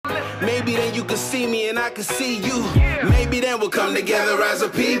Maybe then you can see me and I can see you. Maybe then we'll come together as a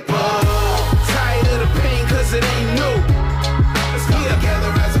people. Tired of the pain cause it ain't new. Let's come together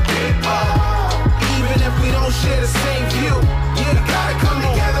as a people. Even if we don't share the same view. We gotta come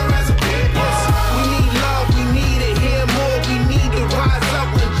together as a people. We need love, we need to hear more. We need to rise up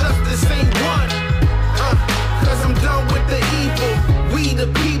when justice ain't won. Cause I'm done with the evil. We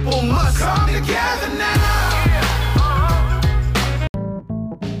the people must come together now.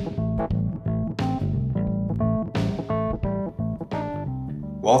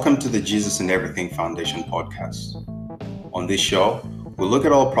 Welcome to the Jesus and Everything Foundation podcast. On this show, we look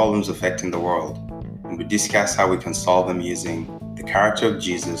at all problems affecting the world and we discuss how we can solve them using the character of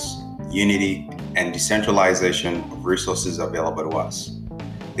Jesus, unity, and decentralization of resources available to us.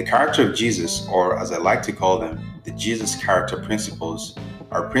 The character of Jesus, or as I like to call them, the Jesus character principles,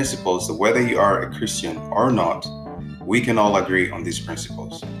 are principles that whether you are a Christian or not, we can all agree on these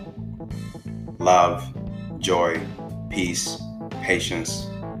principles. Love, joy, peace, patience,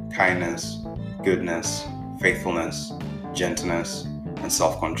 kindness, goodness, faithfulness, gentleness, and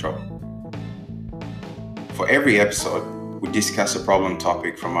self-control. For every episode, we discuss a problem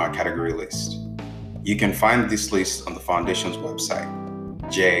topic from our category list. You can find this list on the Foundation's website,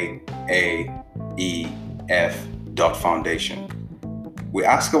 jaef.foundation. We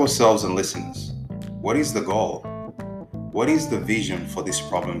ask ourselves and listeners, what is the goal? What is the vision for this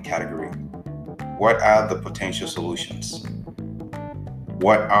problem category? What are the potential solutions?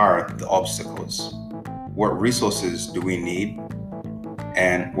 What are the obstacles? What resources do we need?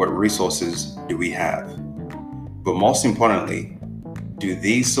 And what resources do we have? But most importantly, do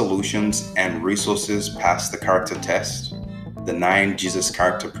these solutions and resources pass the character test, the 9 Jesus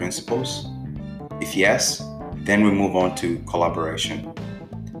character principles? If yes, then we move on to collaboration.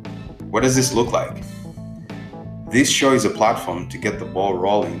 What does this look like? This show is a platform to get the ball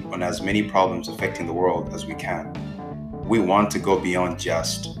rolling on as many problems affecting the world as we can. We want to go beyond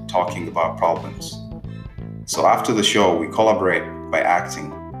just talking about problems. So after the show, we collaborate by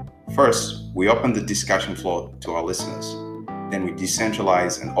acting. First, we open the discussion floor to our listeners. Then we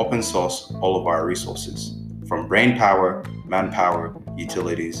decentralize and open source all of our resources, from brain power, manpower,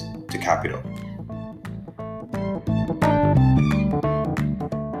 utilities, to capital.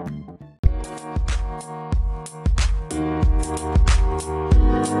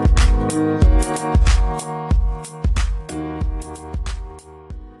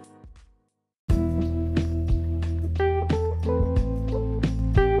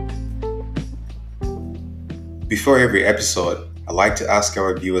 Before every episode, I like to ask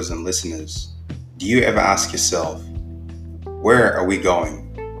our viewers and listeners, do you ever ask yourself, where are we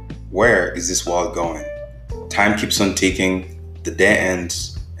going? Where is this world going? Time keeps on ticking, the day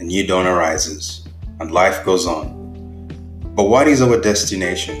ends, a new dawn arises, and life goes on. But what is our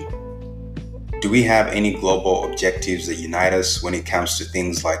destination? Do we have any global objectives that unite us when it comes to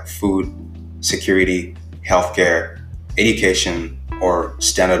things like food, security, healthcare, education, or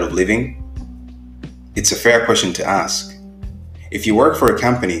standard of living? It's a fair question to ask. If you work for a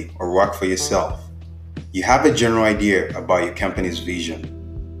company or work for yourself, you have a general idea about your company's vision.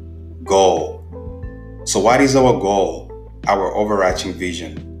 Goal. So what is our goal, our overarching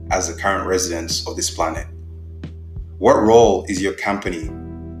vision as the current residents of this planet? What role is your company,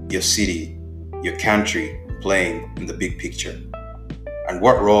 your city, your country playing in the big picture? And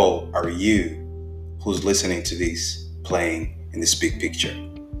what role are you, who's listening to this, playing in this big picture?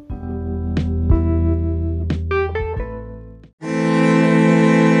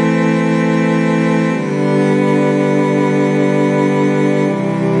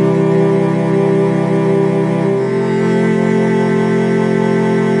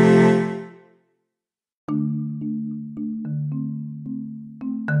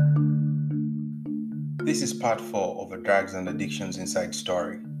 This is part 4 of a Drugs and Addictions Inside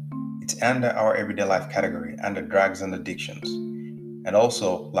Story. It's under our everyday life category under Drugs and Addictions, and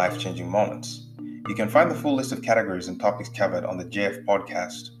also life-changing moments. You can find the full list of categories and topics covered on the JF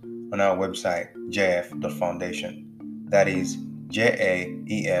podcast on our website, jaef.foundation. That is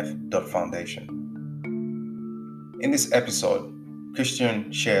jaef.foundation. In this episode,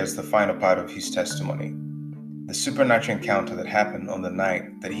 Christian shares the final part of his testimony, the supernatural encounter that happened on the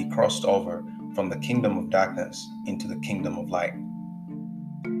night that he crossed over from the kingdom of darkness into the kingdom of light.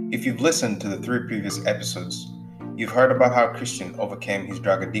 If you've listened to the 3 previous episodes, you've heard about how Christian overcame his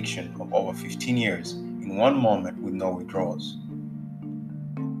drug addiction of over 15 years in one moment with no withdrawals.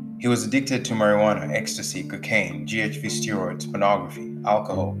 He was addicted to marijuana, ecstasy, cocaine, GHB steroids, pornography,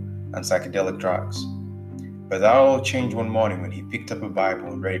 alcohol, and psychedelic drugs. But that all changed one morning when he picked up a Bible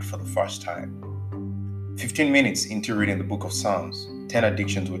and read it for the first time. 15 minutes into reading the book of Psalms, 10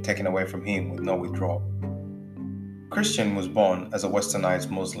 addictions were taken away from him with no withdrawal. Christian was born as a westernized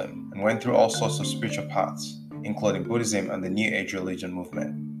Muslim and went through all sorts of spiritual paths, including Buddhism and the New Age religion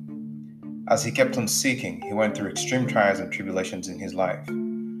movement. As he kept on seeking, he went through extreme trials and tribulations in his life,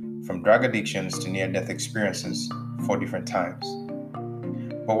 from drug addictions to near-death experiences 4 different times.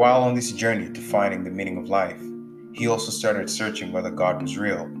 But while on this journey to finding the meaning of life, he also started searching whether God was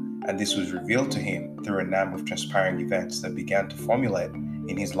real, and this was revealed to him through a number of transpiring events that began to formulate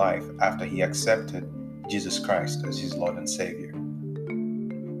in his life after he accepted Jesus Christ as his Lord and Savior.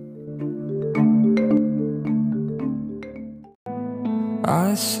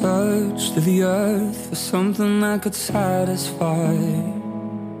 I searched the earth for something that could satisfy,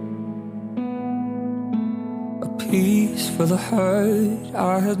 a peace for the hurt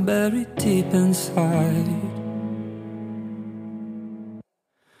I had buried deep inside.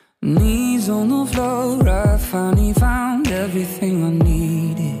 Knees on the floor, I finally found everything I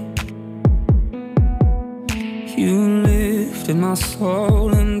needed. You lifted my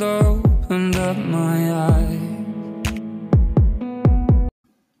soul and opened up my eyes.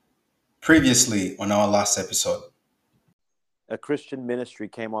 Previously on our last episode, a Christian ministry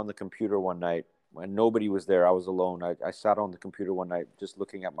came on the computer one night when nobody was there. I was alone. I sat on the computer one night just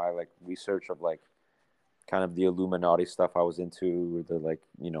looking at my research of kind of the Illuminati stuff I was into, the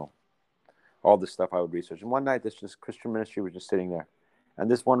all the stuff I would research. And one night this just Christian ministry was just sitting there. And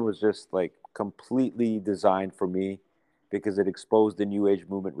this one was just completely designed for me because it exposed the New Age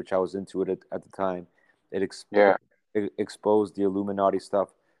movement, which I was into at the time. It exposed the Illuminati stuff,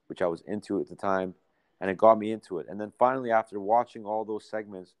 which I was into at the time, and it got me into it. And then finally, after watching all those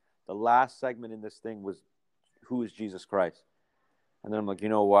segments, the last segment in this thing was, who is Jesus Christ? And then I'm like, you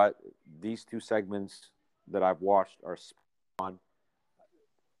know what? These 2 segments that I've watched are spot on.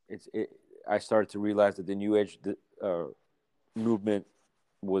 I started to realize that the New Age movement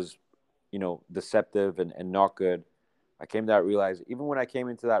was, deceptive and not good. I came to that realize. Even when I came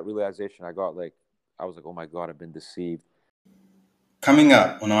into that realization, I was like, oh my God, I've been deceived. Coming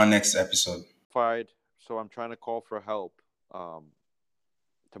up on our next episode. So I'm trying to call for help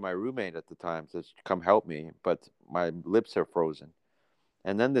to my roommate at the time to come help me, but my lips are frozen.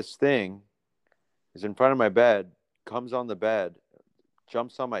 And then this thing is in front of my bed, comes on the bed,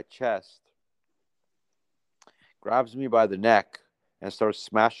 jumps on my chest, grabs me by the neck, and starts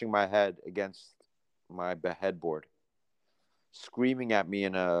smashing my head against my headboard, screaming at me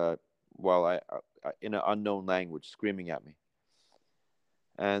in an unknown language, screaming at me.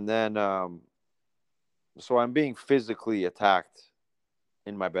 And then, so I'm being physically attacked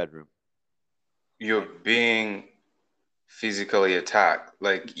in my bedroom. You're being physically attacked,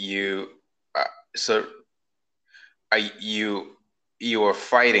 you were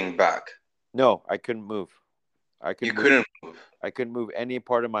fighting back. No, I couldn't move. Couldn't move. I couldn't move any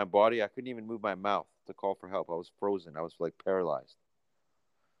part of my body. I couldn't even move my mouth to call for help. I was frozen. I was paralyzed.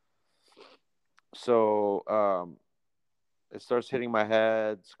 So it starts hitting my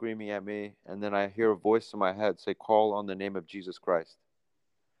head, screaming at me, and then I hear a voice in my head say, call on the name of Jesus Christ.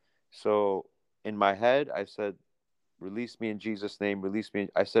 So in my head, I said, release me in Jesus' name, release me.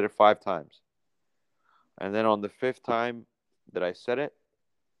 I said it 5 times. And then on the 5th time that I said it,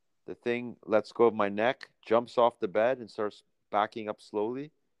 the thing lets go of my neck, jumps off the bed, and starts backing up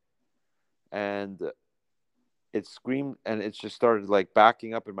slowly. And it screamed, and it just started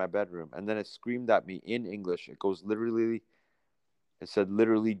backing up in my bedroom. And then it screamed at me in English. It said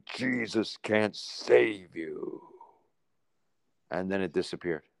literally, Jesus can't save you. And then it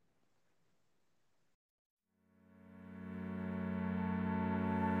disappeared.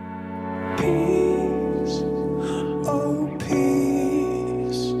 Peace, oh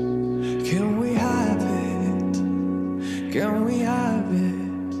peace, can we have it? Can we have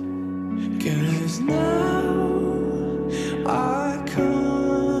it? 'Cause now I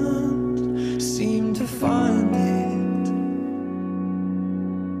can't seem to find it.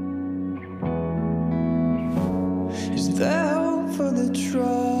 Is there hope for the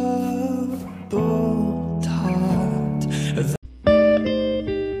troubled heart?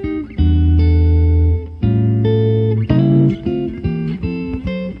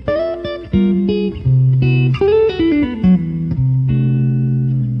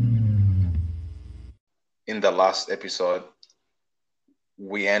 In the last episode,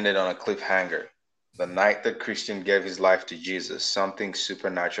 we ended on a cliffhanger. The night that Christian gave his life to Jesus, something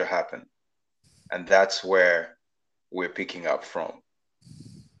supernatural happened. And that's where we're picking up from.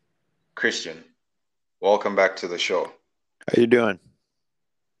 Christian, welcome back to the show. How you doing?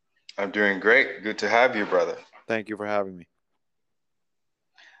 I'm doing great. Good to have you, brother. Thank you for having me.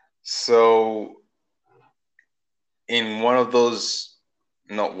 So, in one of those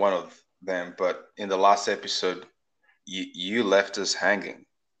not one of them, but in the last episode, you left us hanging.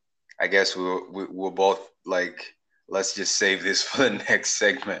 I guess we're both like, let's just save this for the next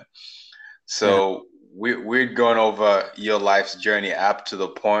segment. Yeah. So we'd gone over your life's journey up to the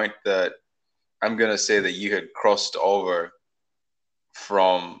point that I'm gonna say that you had crossed over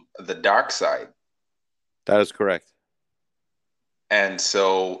from the dark side. That is correct. And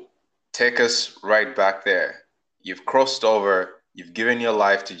so take us right back there. You've crossed over, you've given your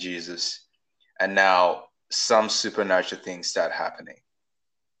life to Jesus, and now some supernatural things start happening.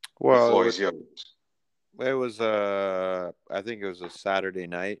 The Well, floor is yours. it was I think it was a Saturday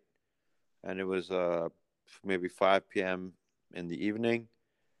night, and it was maybe 5 p.m. in the evening,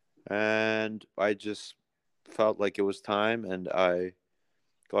 and I just felt like it was time, and I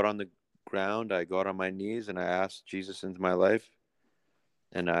got on the ground, I got on my knees, and I asked Jesus into my life,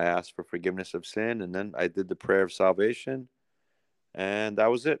 and I asked for forgiveness of sin, and then I did the prayer of salvation, and that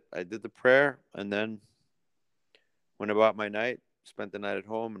was it. I did the prayer, and then went about my night, spent the night at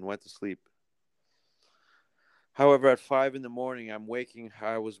home, and went to sleep. However, at 5 in the morning,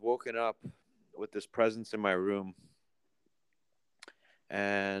 I was woken up with this presence in my room,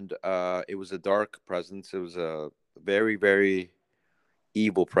 and it was a dark presence. It was a very, very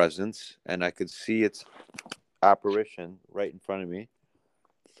evil presence, and I could see its apparition right in front of me.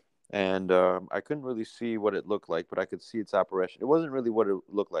 And I couldn't really see what it looked like, but I could see its apparition. It wasn't really what it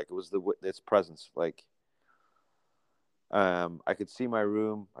looked like. It was its presence. Like, I could see my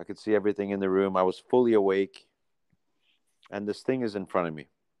room. I could see everything in the room. I was fully awake, and this thing is in front of me,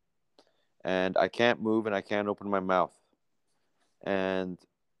 and I can't move, and I can't open my mouth. And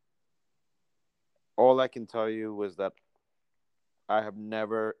all I can tell you was that I have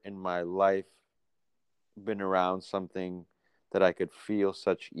never in my life been around something that I could feel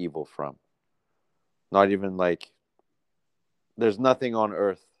such evil from. Not even like, there's nothing on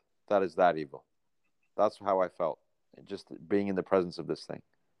earth that is that evil. That's how I felt, just being in the presence of this thing.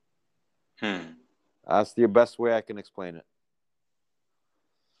 That's the best way I can explain it.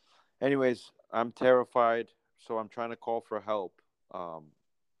 Anyways, I'm terrified, so I'm trying to call for help to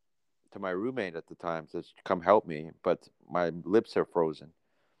my roommate at the time to come help me, but my lips are frozen.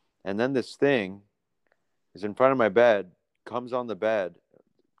 And then this thing is in front of my bed, comes on the bed,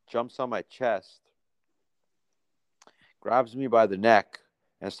 jumps on my chest, grabs me by the neck,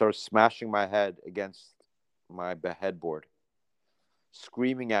 and starts smashing my head against my headboard,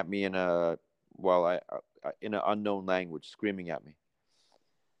 screaming at me in an unknown language, screaming at me.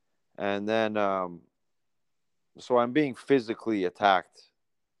 And then, so I'm being physically attacked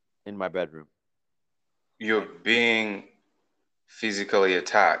in my bedroom. You're being physically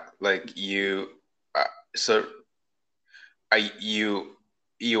attacked, like you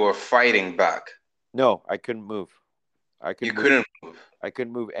were fighting back. No, I couldn't move. Couldn't move. I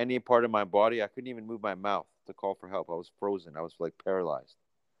couldn't move any part of my body. I couldn't even move my mouth to call for help. I was frozen. I was like paralyzed.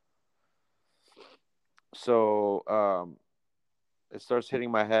 So it starts hitting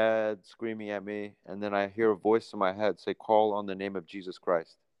my head, screaming at me, and then I hear a voice in my head say, "Call on the name of Jesus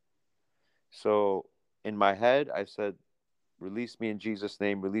Christ." So in my head, I said, "Release me in Jesus'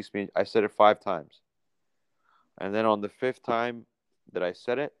 name, release me." I said it 5 times. And then on the 5th time that I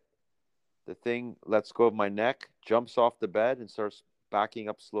said it, the thing lets go of my neck, jumps off the bed, and starts backing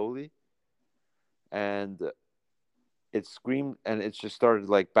up slowly. And it screamed, and it just started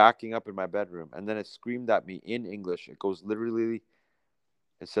like backing up in my bedroom. And then it screamed at me in English. It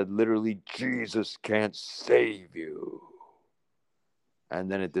said literally, "Jesus can't save you."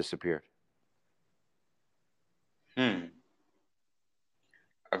 And then it disappeared. I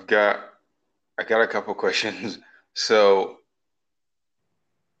got a couple questions. So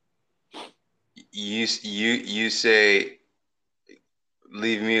you say,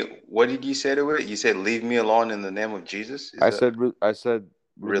 leave me. What did you say to it? You said, "Leave me alone in the name of Jesus." I said,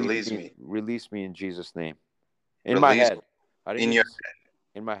 release me. Release me in Jesus' name. In my head. I didn't in your head.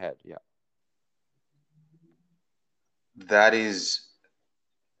 In my head, yeah. That is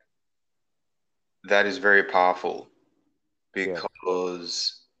very powerful,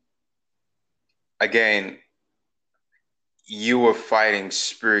 because again, you were fighting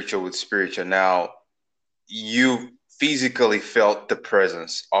spiritual with spiritual. Now you physically felt the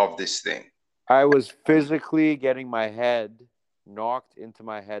presence of this thing. I was physically getting my head knocked into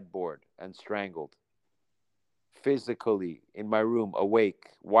my headboard and strangled. Physically in my room, awake,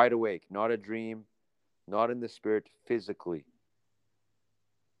 wide awake, not a dream, not in the spirit, physically.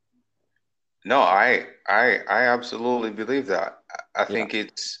 No, I absolutely believe that. I think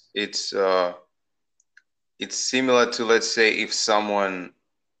it's similar to, let's say, if someone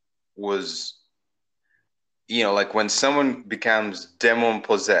was like when someone becomes demon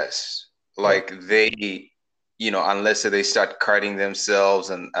possessed, like unless they start cutting themselves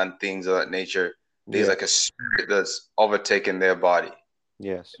and things of that nature, there's Yeah. like a spirit that's overtaken their body,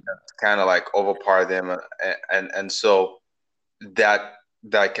 Yes. kind of like overpower them, and so that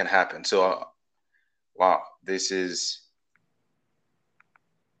that can happen. So, wow, this is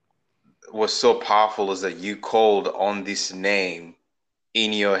what's so powerful is that you called on this name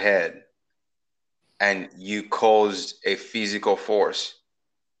in your head and you caused a physical force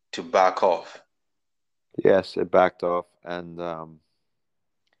to back off. Yes, it backed off, and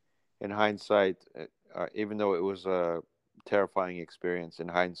in hindsight, even though it was a terrifying experience, in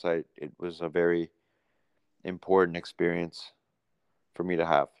hindsight, it was a very important experience for me to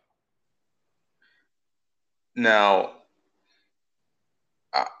have. Now,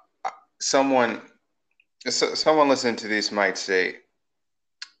 uh, someone someone listening to this might say,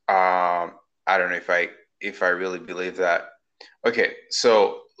 I don't know if I really believe that. Okay,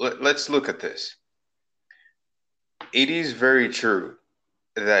 so let's look at this. It is very true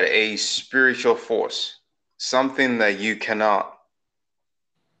that a spiritual force, something that you cannot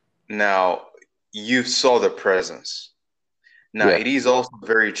now, you saw the presence. Now, Yes. it is also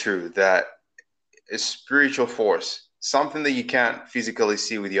very true that a spiritual force, something that you can't physically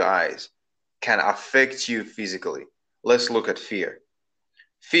see with your eyes, can affect you physically. Let's look at fear.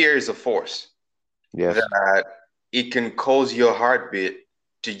 Fear is a force Yes. that it can cause your heartbeat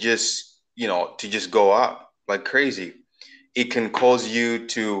to just go up like crazy. It can cause you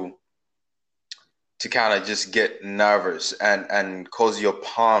to kind of just get nervous and cause your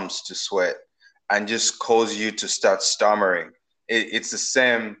palms to sweat and just cause you to start stammering. It's the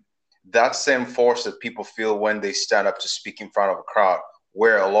same that same force that people feel when they stand up to speak in front of a crowd,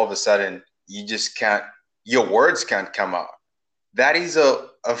 where all of a sudden you just can't, your words can't come out. That is a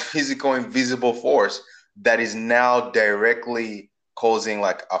physical invisible force that is now directly causing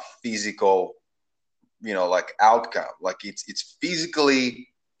like a physical, like outcome. Like it's physically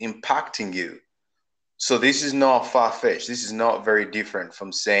impacting you. So this is not far-fetched. This is not very different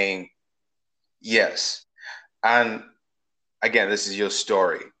from saying yes. And again, this is your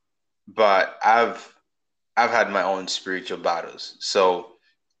story, but I've had my own spiritual battles. So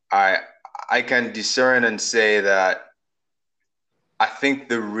I I can discern and say that I think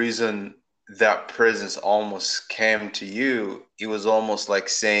the reason that presence almost came to you, it was almost like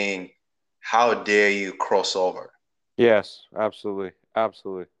saying, "How dare you cross over?" Yes. Absolutely.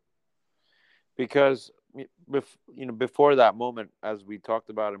 Absolutely. Because before that moment, as we talked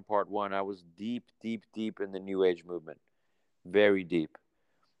about in part one, I was deep, deep, deep in the New Age movement, very deep.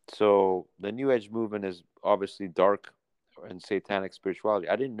 So the New Age movement is obviously dark and satanic spirituality.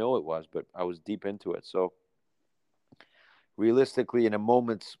 I didn't know it was, but I was deep into it. So realistically, in a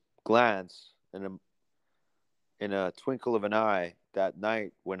moment's glance, in a twinkle of an eye, that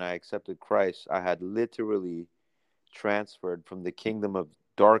night when I accepted Christ, I had literally transferred from the kingdom of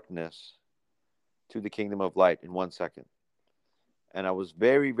darkness to the kingdom of light in 1 second. And I was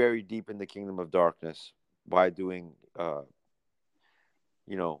very, very deep in the kingdom of darkness by doing,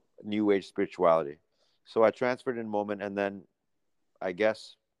 New Age spirituality. So I transferred in a moment, and then I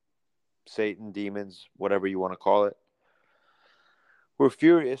guess Satan, demons, whatever you want to call it, were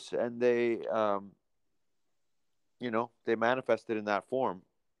furious, and they manifested in that form.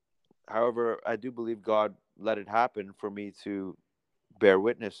 However, I do believe God let it happen for me to bear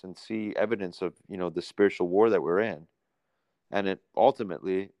witness and see evidence of, the spiritual war that we're in. And it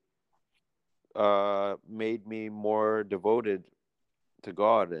ultimately made me more devoted to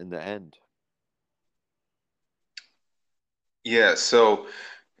God in the end. Yeah, so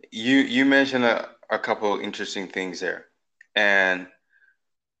you mentioned a couple interesting things there. And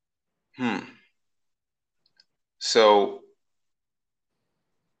hmm, so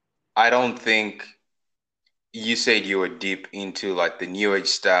I don't think you said you were deep into like the new age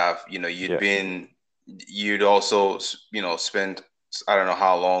stuff. Yeah. You'd also, spent, I don't know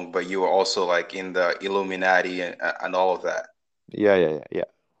how long, but you were also like in the Illuminati and all of that. Yeah, yeah, yeah, yeah.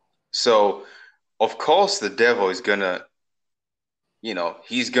 So, of course, the devil is gonna,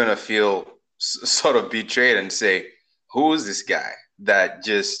 he's gonna feel sort of betrayed and say, "Who is this guy that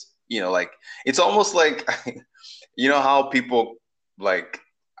just, like it's almost like, how people like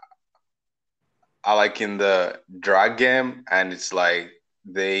are like in the drug game, and it's like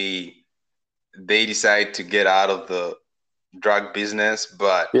they they decide to get out of the drug business,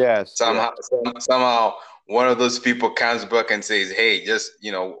 but Yes, yeah. somehow one of those people comes back and says, "Hey, just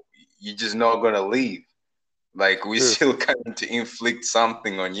you're just not gonna leave. Like we True. still coming to inflict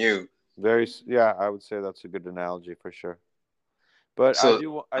something on you." Yeah, I would say that's a good analogy for sure. But So,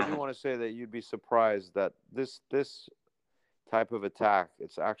 I do want to say that you'd be surprised that this type of attack,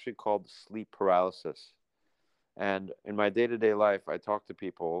 it's actually called sleep paralysis. And in my day-to-day life, I talk to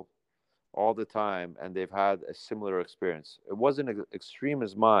people all the time and they've had a similar experience. It wasn't as extreme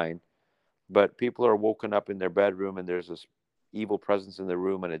as mine, but people are woken up in their bedroom and there's this evil presence in the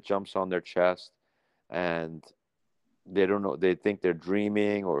room and it jumps on their chest and they don't know, they think they're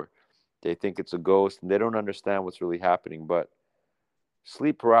dreaming or they think it's a ghost and they don't understand what's really happening. But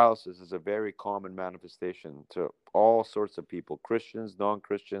sleep paralysis is a very common manifestation to all sorts of people, Christians,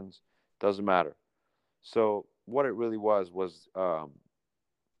 non-Christians, doesn't matter. So what it really was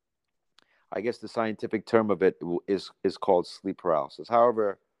I guess the scientific term of it is called sleep paralysis.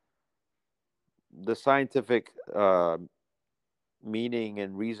 However, the scientific meaning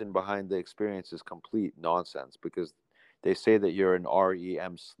and reason behind the experience is complete nonsense because they say that you're in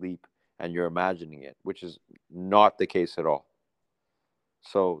REM sleep and you're imagining it, which is not the case at all.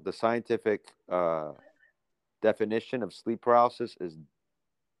 So the scientific definition of sleep paralysis is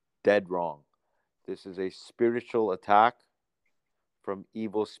dead wrong. This is a spiritual attack from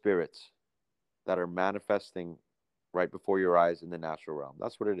evil spirits that are manifesting right before your eyes in the natural realm.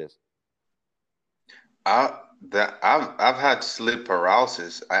 That's what it is. I've had sleep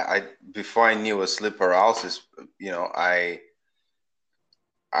paralysis. I before I knew what sleep paralysis, it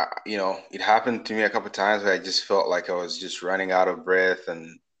happened to me a couple of times where I just felt like I was just running out of breath,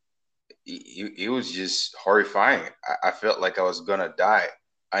 and it was just horrifying. I felt like I was gonna die,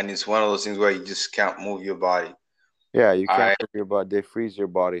 and it's one of those things where you just can't move your body. Yeah, you can't I move your body. They freeze your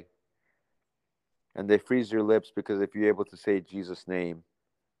body. And they freeze your lips because if you're able to say Jesus' name,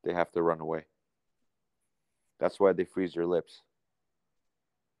 they have to run away. That's why they freeze your lips.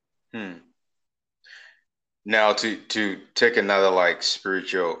 hmm. Now to take another like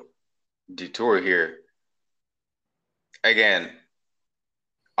spiritual detour here. Again,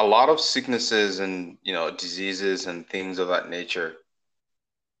 a lot of sicknesses and diseases and things of that nature.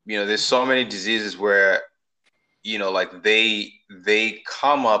 There's so many diseases where like they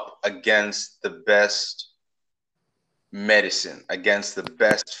come up against the best medicine, against the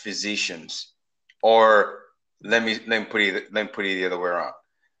best physicians, or let me put it the other way around.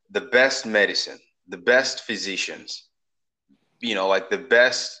 The best medicine, the best physicians, like the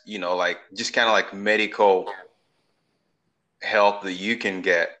best, like just kind of like medical help that you can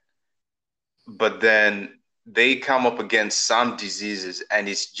get, but then they come up against some diseases and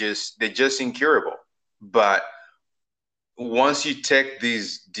they're just incurable. But once you take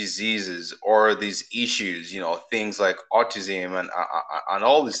these diseases or these issues, things like autism and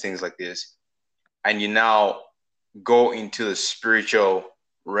all these things like this, and you now go into the spiritual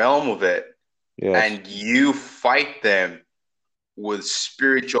realm of it, Yes. and you fight them with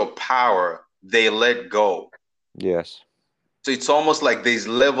spiritual power, they let go. Yes. So it's almost like these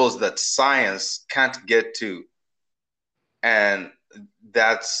levels that science can't get to, and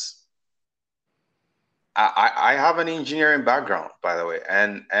that's I have an engineering background, by the way,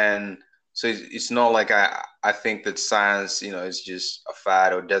 and so it's not like I think that science, is just a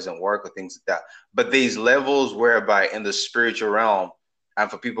fad or doesn't work or things like that. But these levels whereby in the spiritual realm, and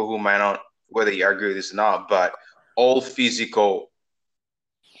for people who might not, whether you agree with this or not, but all physical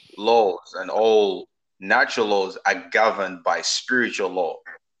laws and all natural laws are governed by spiritual law.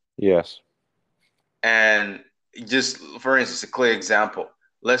 Yes. And just for instance, a clear example,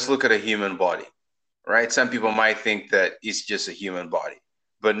 let's look at a human body, right? Some people might think that it's just a human body,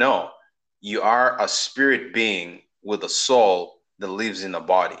 but no, you are a spirit being with a soul that lives in a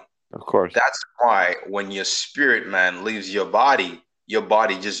body. Of course. That's why when your spirit man leaves your body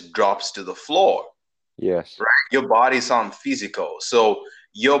just drops to the floor, Yes. right? Your body's on physical. So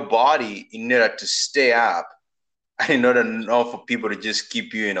your body, in order to stay up, in order not for people to just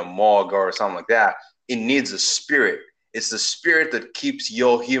keep you in a morgue or something like that, it needs a spirit. It's the spirit that keeps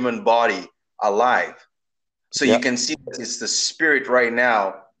your human body alive. So you Yep. can see that it's the spirit right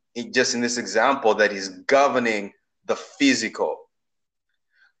now, just in this example, that is governing the physical.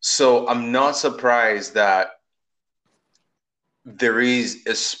 So I'm not surprised that there is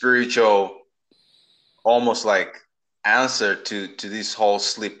a spiritual, almost like answer to this whole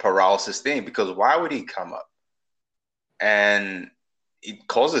sleep paralysis thing, because why would he come up? And it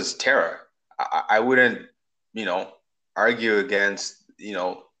causes terror. I wouldn't, argue against,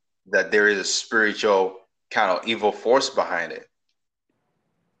 that there is a spiritual kind of evil force behind it.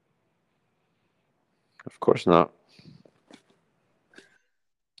 Of course not.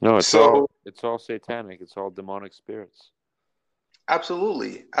 No, So it's all satanic. It's all demonic spirits.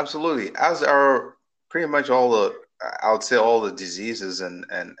 absolutely, absolutely, as are pretty much all the, I would say all the diseases and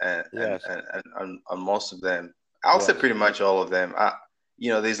Yes. most of them. I'll say Yes. pretty much all of them.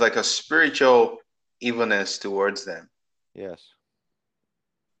 There's like a spiritual evilness towards them. Yes.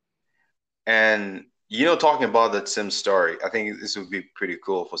 And talking about that same story, I think this would be pretty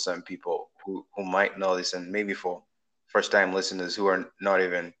cool for some people who might know this, and maybe for first time listeners who are not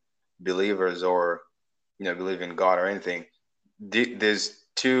even believers or believe in God or anything. There's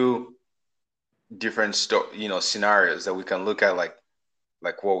two different scenarios that we can look at, like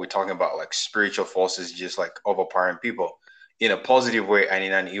what we're talking about, like spiritual forces just like overpowering people in a positive way and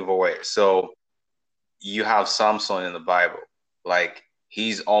in an evil way. So you have Samson in the Bible, like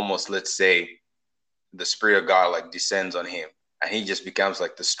he's almost, let's say, the spirit of God like descends on him, and he just becomes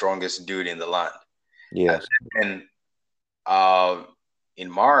like the strongest dude in the land. And Yes. then in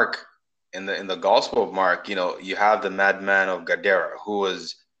Mark, in the Gospel of Mark, you have the madman of Gadara who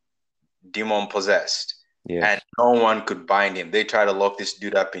was demon possessed, and Yes. no one could bind him. They try to lock this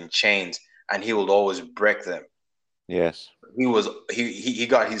dude up in chains, and he would always break them. Yes. He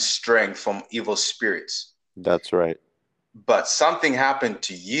got his strength from evil spirits. That's right. But something happened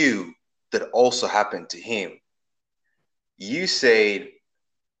to you that also happened to him. You said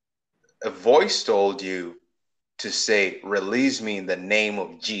a voice told you to say, "Release me in the name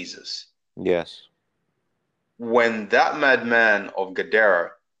of Jesus." Yes. When that madman of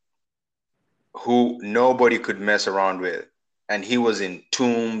Gadara, who nobody could mess around with, and he was in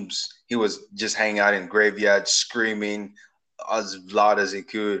tombs, he was just hanging out in graveyards, screaming as loud as he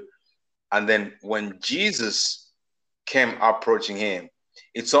could. And then when Jesus came approaching him,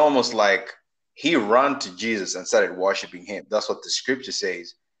 it's almost like he ran to Jesus and started worshiping him. That's what the scripture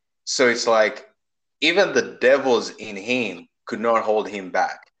says. So it's like even the devils in him could not hold him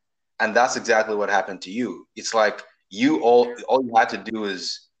back. And that's exactly what happened to you. It's like all you had to do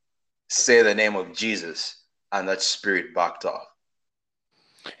is say the name of Jesus, and that spirit backed off.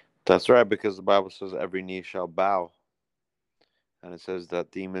 That's right, because the Bible says every knee shall bow. And it says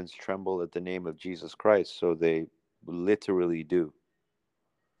that demons tremble at the name of Jesus Christ. So they literally do.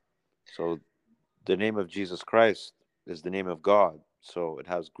 So the name of Jesus Christ is the name of God. So it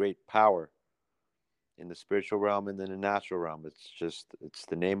has great power in the spiritual realm and in the natural realm. It's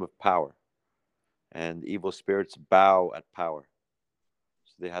the name of power. And evil spirits bow at power.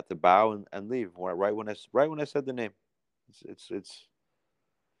 So they had to bow and leave right when I said the name. It's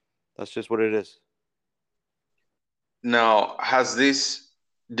that's just what it is. Now,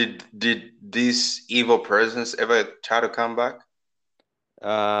 did these evil persons ever try to come back?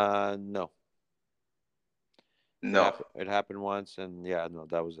 No. No. It happened once, and yeah, no,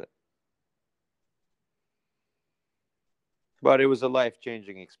 that was it. But it was a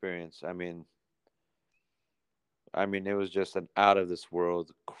life-changing experience. I mean, it was just an out of this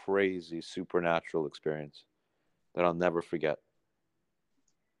world, crazy, supernatural experience that I'll never forget.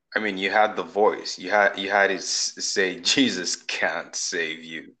 I mean, you had the voice. You had it say, "Jesus can't save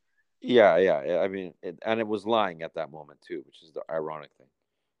you." Yeah, yeah. I mean, and it was lying at that moment too, which is the ironic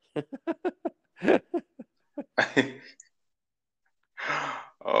thing.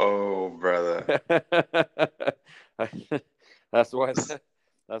 Oh, brother. that's why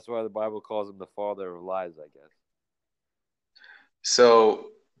that's why the Bible calls him the father of lies, I guess.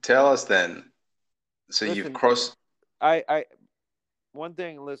 So tell us then. So you've Listen, crossed. I one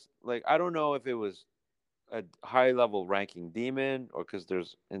thing, listen, like I don't know if it was a high level ranking demon or because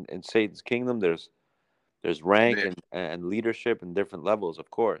there's in Satan's kingdom there's rank Yeah. and leadership and different levels, of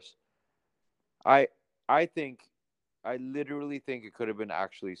course. I I think I literally think it could have been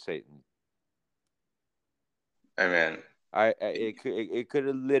actually Satan. Amen. It could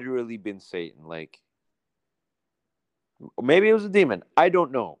have literally been Satan. Like maybe it was a demon. I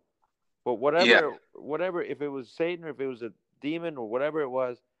don't know. But Yeah. whatever, if it was Satan or if it was a demon or whatever it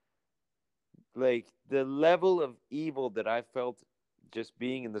was, like the level of evil that I felt just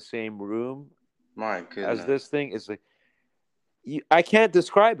being in the same room My as goodness. this thing is like I can't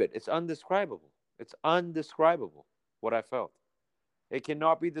describe it. It's undescribable. It's undescribable what I felt. It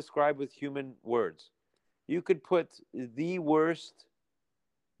cannot be described with human words. You could put the worst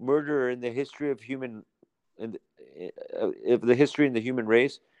murderer in the history of human in the history in the human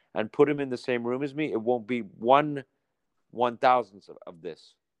race and put him in the same room as me, it won't be one thousandth of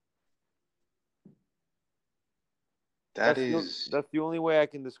this. That is. That's the only way I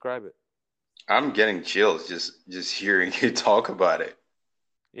can describe it. I'm getting chills just hearing you talk about it.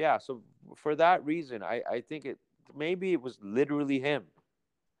 Yeah, so for that reason, I think maybe it was literally him.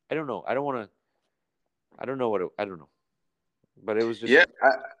 I don't know. I don't know I don't know. But it was just Yeah.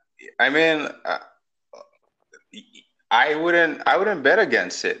 I mean, I wouldn't bet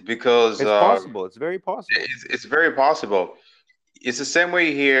against it because it's possible. It's very possible. it's very possible. It's the same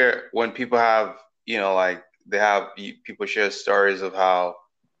way here when people have, like people share stories of how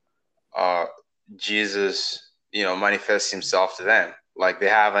uh, Jesus, manifests himself to them. Like they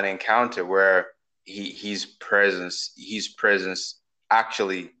have an encounter where his presence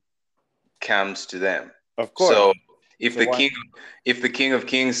actually comes to them. Of course. So if So the why? king, if the King of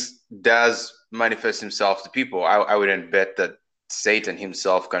Kings does manifest himself to people, I wouldn't bet that Satan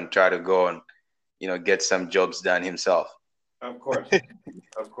himself can try to go and get some jobs done himself. Of course.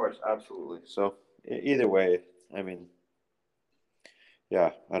 Of course. Absolutely. So either way, I mean,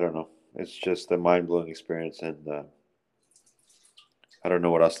 yeah, I don't know. It's just a mind blowing experience, and I don't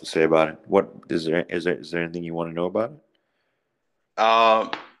know what else to say about it. What is there? Is there anything you want to know about it?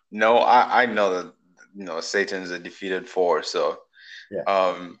 No, I know that Satan is a defeated foe. So Yeah.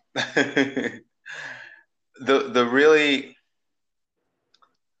 the really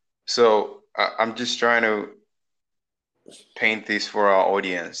so I'm just trying to paint this for our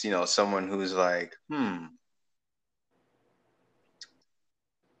audience. Someone who's like,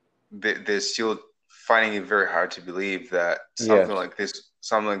 they're still finding it very hard to believe that Yes. something like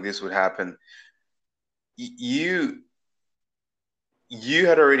this would happen. You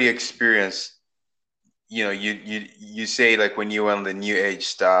had already experienced, you say, like, when you went on the new age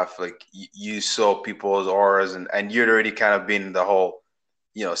stuff, like you saw people's auras, and you'd already kind of been in the whole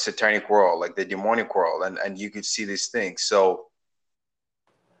satanic world, like the demonic world, and you could see these things. So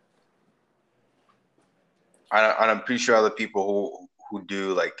I'm pretty sure other people who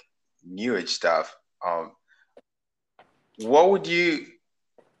do like new age stuff, what would you,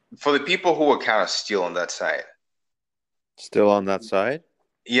 for the people who are kind of still on that side, Still on that side?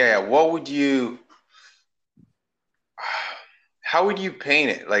 yeah, what would you, how would you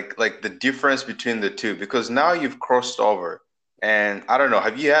paint it, like the difference between the two? Because now you've crossed over, and I don't know,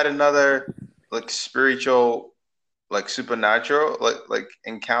 have you had another like spiritual, like supernatural, like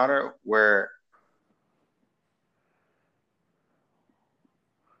encounter where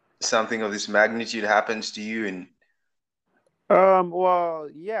something of this magnitude happens to you? And Well,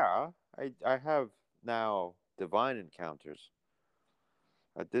 yeah, I have now divine encounters.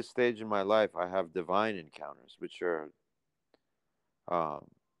 At this stage in my life, I have divine encounters, which are, um,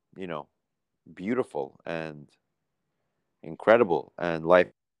 you know, beautiful and incredible, and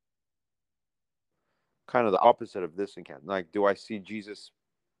life kind of the opposite of this encounter. Like, do I see Jesus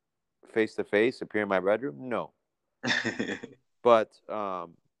face to face appear in my bedroom? No, but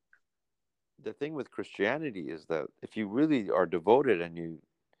the thing with Christianity is that if you really are devoted and you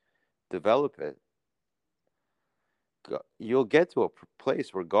develop it, you'll get to a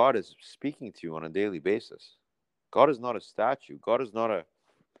place where God is speaking to you on a daily basis. God is not a statue. God is not a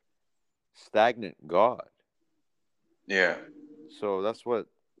stagnant God. yeah, So that's what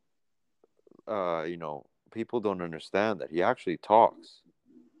people don't understand, that He actually talks.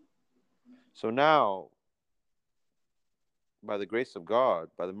 So now, by the grace of God,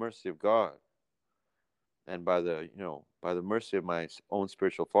 by the mercy of God, and by the mercy of my own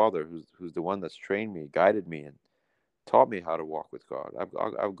spiritual father, who's the one that's trained me, guided me, and taught me how to walk with God,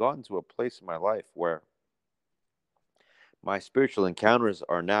 I've gotten to a place in my life where my spiritual encounters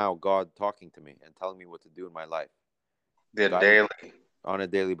are now God talking to me and telling me what to do in my life, they're guiding daily. on a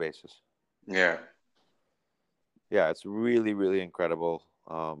daily basis. Yeah, Yeah, it's really, really incredible.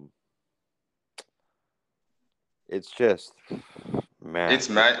 It's just, man.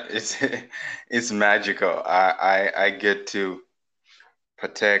 it's it's magical. I get to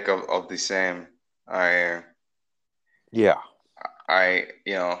partake of the same. I Yeah. I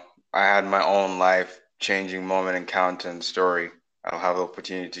I had my own life changing moment encounter and story. I'll have the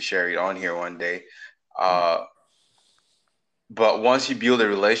opportunity to share it on here one day. Uh, but once you build a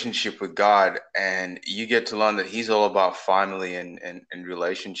relationship with God, and you get to learn that He's all about family and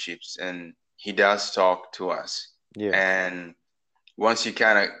relationships, and He does talk to us. Yes. And once you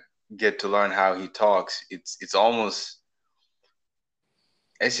kind of get to learn how He talks, it's almost,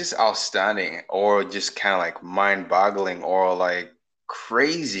 it's just outstanding, or just kind of like mind-boggling, or like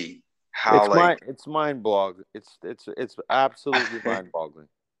crazy how, like, It's mind blog. It's absolutely mind boggling.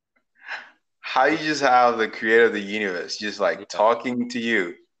 how you just have the creator of the universe just like Yes. talking to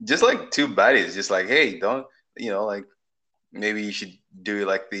you, just like two buddies, just like, hey, don't, like, maybe you should do it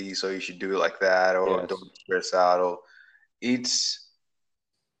like this, or you should do it like that, or Yes. don't stress out, or it's,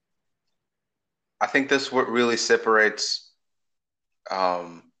 I think that's what really separates,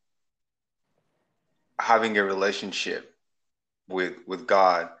 um, having a relationship with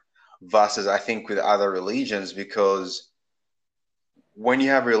God versus, I think, with other religions, because when you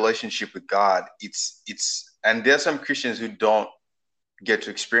have a relationship with God, it's and there's some Christians who don't get to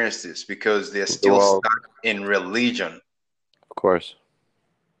experience this because they're still Well, stuck in religion. of course.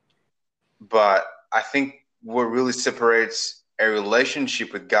 But I think what really separates a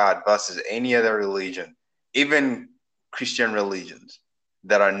relationship with God versus any other religion, even Christian religions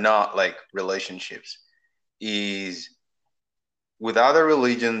that are not like relationships, is with other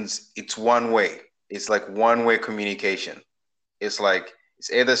religions, it's one way. It's like one way communication. It's like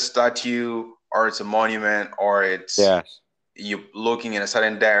it's either statue or it's a monument or it's Yes. you looking in a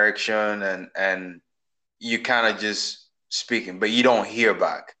certain direction and you kind of just speaking, but you don't hear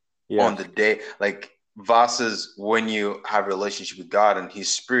back on the Yes. day. Like versus when you have a relationship with God and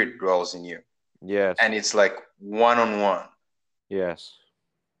His Spirit dwells in you, Yes. and it's like one on one. Yes.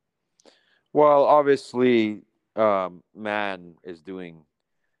 Well, obviously, man is doing.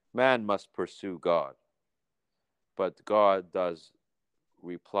 Man must pursue God, but God does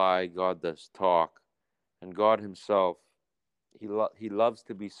reply. God does talk, and God Himself, He loves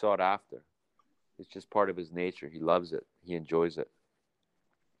to be sought after. It's just part of His nature. He loves it. He enjoys it.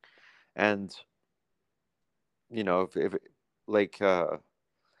 And if like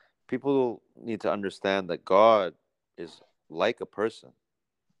people need to understand that God is like a person.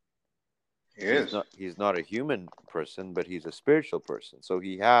 He is. He's not a human person, but he's a spiritual person. So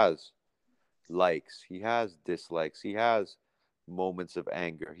he has likes, he has dislikes, he has moments of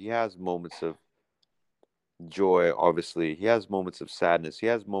anger, he has moments of joy, obviously. He has moments of sadness, he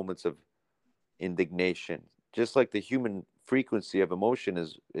has moments of indignation. Just like the human frequency of emotion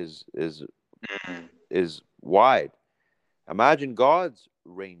Mhm. is wide. Imagine God's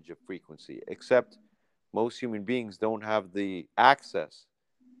range of frequency, except most human beings don't have the access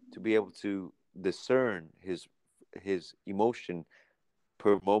to be able to discern his emotion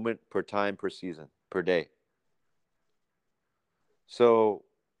per moment, per time, per season, per day. So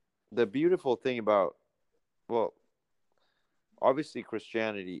the beautiful thing about, well, obviously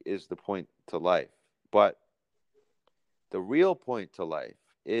Christianity is the point to life, but the real point to life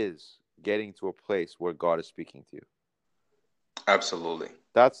is getting to a place where God is speaking to you. Absolutely.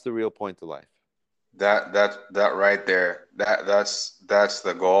 That's the real point to life. That right there. That's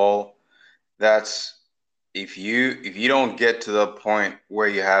the goal. That's if you don't get to the point where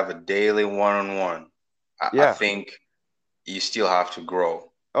you have a daily one on one, I Yeah. think you still have to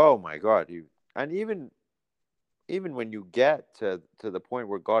grow. Oh my God. And even when you get to the point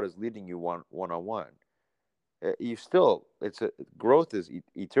where God is leading you one on one, you still it's a growth is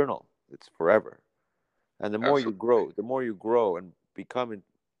eternal. It's forever. And Absolutely. the more you grow and become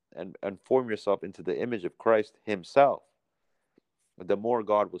and form yourself into the image of Christ Himself, the more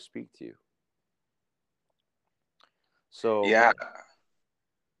God will speak to you. So Yeah.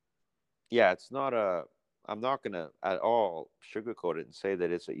 yeah, it's not a. I'm not gonna at all sugarcoat it and say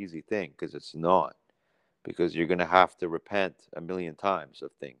that it's an easy thing because it's not. Because you're gonna have to repent a million times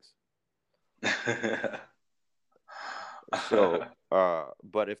of things. So,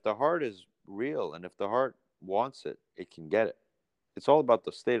 but if the heart is real and if the heart wants it, it can get it. It's all about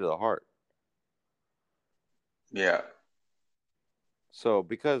the state of the heart. Yeah. So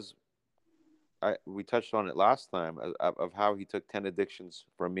because we touched on it last time of how he took 10 addictions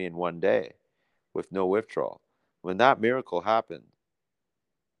from me in one day with no withdrawal. When that miracle happened,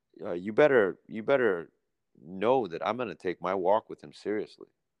 you better know that I'm going to take my walk with him seriously.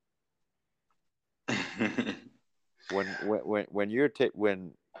 When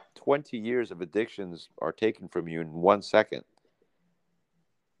 20 years of addictions are taken from you in 1 second,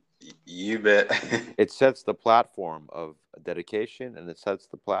 You bet. it sets the platform of dedication and it sets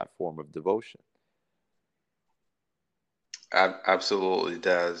the platform of devotion. Absolutely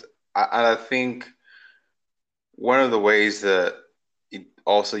does. And I think one of the ways that it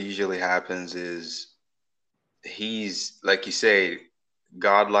also usually happens is he's like you say,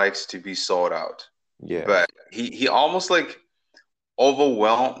 God likes to be sought out, but Yes. he almost like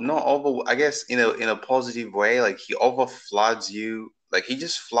overwhelm not over I guess in a positive way, like he over floods you, like he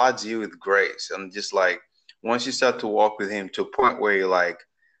just floods you with grace, and just like once you start to walk with him to a point where you're like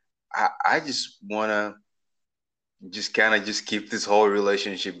I just want to just kind of just keep this whole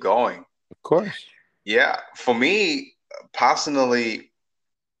relationship going. Of course. Yeah, for me personally,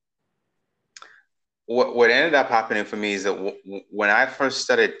 what ended up happening for me is that when I first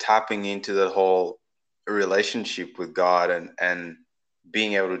started tapping into the whole relationship with God and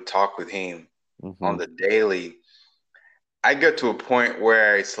being able to talk with him on Hmm. the daily, I got to a point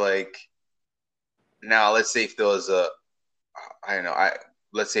where it's like, now let's say if there was a, I don't know,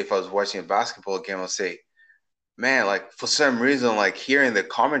 let's say if I was watching a basketball game, I'll say, man, like for some reason, like hearing the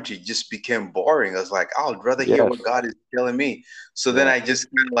commentary just became boring. I was like, I would rather hear what Yes. God is telling me. So then Yeah. I just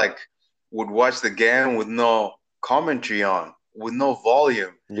kind of like would watch the game with no commentary on, with no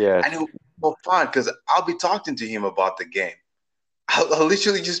volume, and it Yes. would be so fun because I'll be talking to him about the game. I'll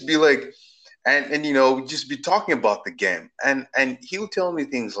literally just be like, and you know, just be talking about the game, and he'll tell me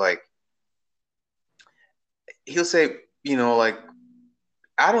things like he'll say, you know, like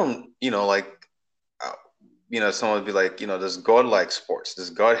I don't, you know, like uh, you know, someone would be like, you know, does God like sports? Does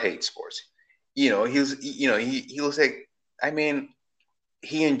God hate sports? You know, he'll say, I mean,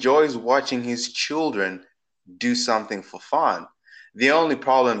 he enjoys watching his children do something for fun. The only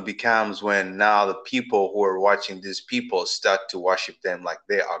problem becomes when now the people who are watching these people start to worship them like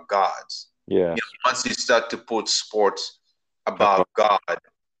they are gods. You Yes. know, once you start to put sports Uh, about God,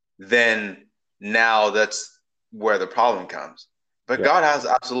 then now that's where the problem comes. But Yeah. God has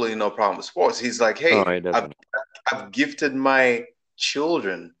absolutely no problem with sports. He's like, No, hey, he doesn't. I've gifted my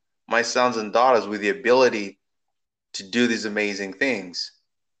children, my sons and daughters, with the ability to do these amazing things,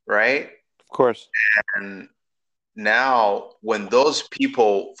 right? Of course. And now, when those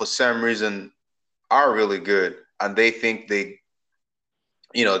people, for some reason, are really good and they think they,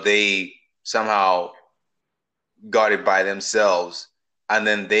 you know, they somehow got it by themselves, and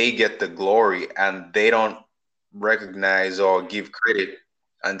then they get the glory and they don't recognize or give credit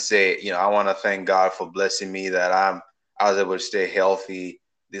and say, you know, I want to thank God for blessing me that I was able to stay healthy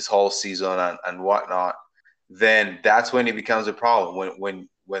this whole season and whatnot, then that's when it becomes a problem.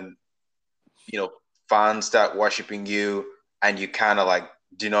 When you know, fans start worshiping you and you kind of like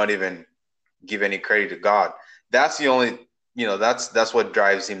do not even give any credit to God. That's the only, you know, that's what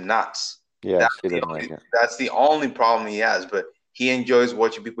drives him nuts. Yes, he doesn't like it. That's the only problem he has. But he enjoys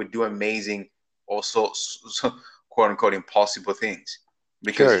watching people do amazing, also quote unquote impossible things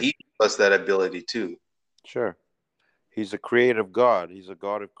because Sure. he has that ability too. Sure. He's a creative God. He's a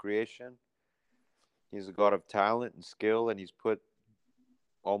God of creation. He's a God of talent and skill, and he's put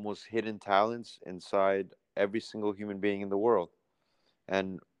almost hidden talents inside every single human being in the world.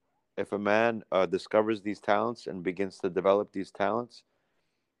 And if a man discovers these talents and begins to develop these talents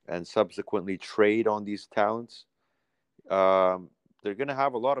and subsequently trade on these talents, um, they're going to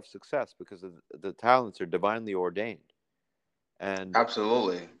have a lot of success because the talents are divinely ordained. And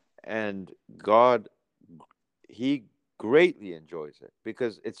Absolutely. and God, he greatly enjoys it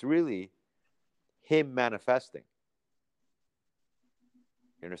because it's really him manifesting.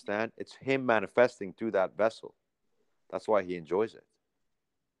 You understand? It's him manifesting through that vessel. That's why he enjoys it.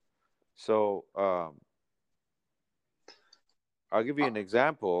 So I'll give you an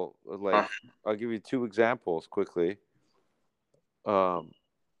example. Uh, Like I'll give you two examples quickly. Um,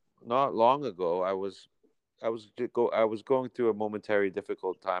 Not long ago, I was going through a momentary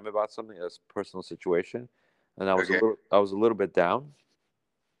difficult time about something, a personal situation, and okay. I was a little bit down.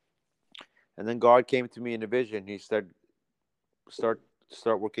 And then God came to me in a vision. He said, "Start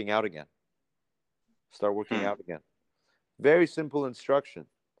start working out again. Start working Hmm. out again." Very simple instruction,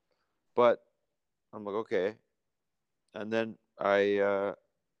 but I'm like, okay. And then I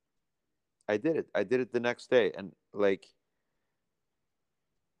did it. I did it the next day, and like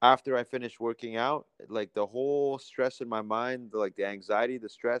after I finished working out, like the whole stress in my mind, like the anxiety, the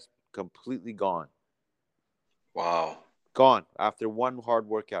stress, completely gone. Wow. Gone after one hard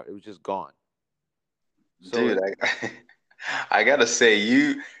workout. It was just gone. So Dude, I gotta say,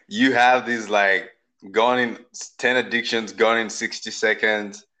 you have these like gone in 10 addictions, gone in 60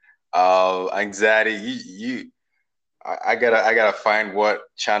 seconds, anxiety. I gotta find what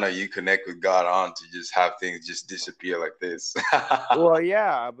channel you connect with God on to just have things just disappear like this. well,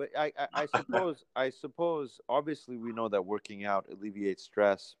 yeah, but I suppose obviously we know that working out alleviates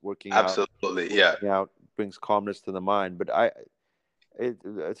stress. Absolutely, yeah. Working out brings calmness to the mind. But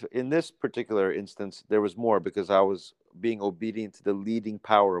in this particular instance, there was more because I was being obedient to the leading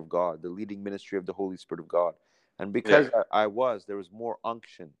power of God, the leading ministry of the Holy Spirit of God, and Yeah. because there was more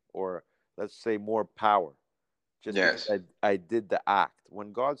unction, or let's say more power, just because Yes. I did the act.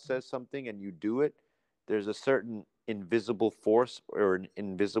 When God says something and you do it, there's a certain invisible force or an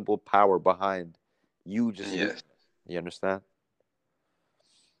invisible power behind you just doing Yes. it. You understand?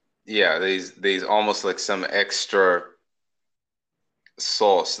 Yeah, there's almost like some extra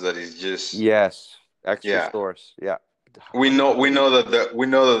sauce that is just Yes. Extra yeah. source. Yeah. We know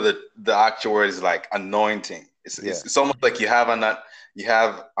that the actual word is like anointing. It's, Yeah. it's it's almost like you have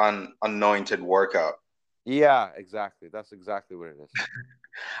an anointed workout. Yeah, exactly. That's exactly what it is.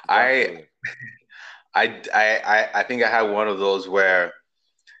 Exactly I what it is. I think I had one of those where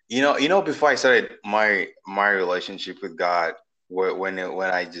before I started my relationship with God, when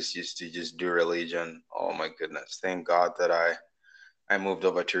I just used to just do religion. Oh my goodness! Thank God that I moved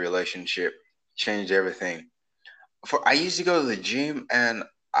over to relationship, changed everything. For I used to go to the gym and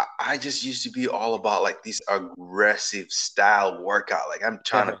I just used to be all about like this aggressive style workout. Like I'm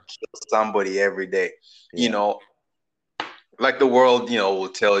trying to kill somebody every day. You Yeah. know, like the world, will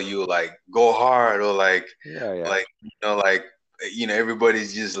tell you like go hard, or Yeah, yeah. like like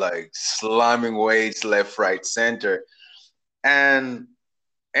everybody's just like slamming weights left, right, center. And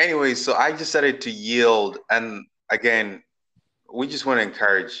anyway, so I decided to yield. And again, we just want to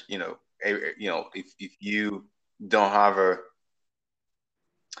encourage, if you don't have a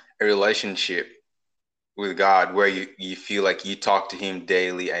relationship with God where you feel like you talk to him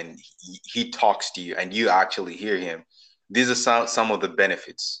daily, and he talks to you and you actually hear him. These are some of the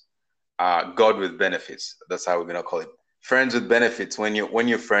benefits. God with benefits. That's how we're gonna call it. Friends with benefits when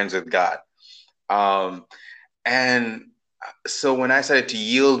you're friends with God. Um, and so when I started to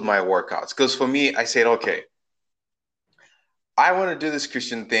yield my workouts, because for me, I said, okay, I want to do this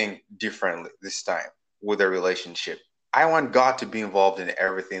Christian thing differently this time with a relationship. I want God to be involved in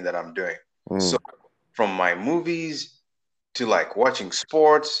everything that I'm doing. So Mm. from my movies to like watching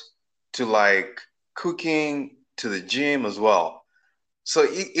sports to like cooking to the gym as well. So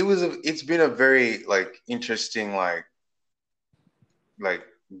it's been a very like interesting like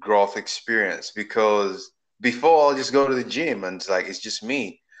growth experience, because before I'll just go to the gym and it's just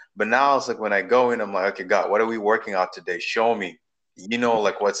me. But now it's like when I go in, I'm like, okay, God, what are we working out today? Show me.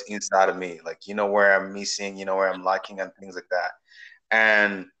 Like what's inside of me. Like, where I'm missing, where I'm lacking and things like that.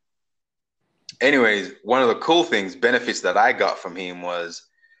 And anyways, one of the cool things, benefits that I got from him was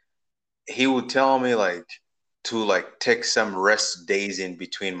he would tell me like to like take some rest days in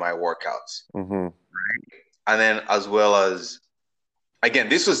between my workouts. Mm-hmm. And then as well as, again,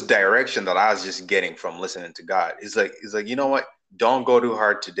 this was direction that I was just getting from listening to God. It's like, you know what? Don't go too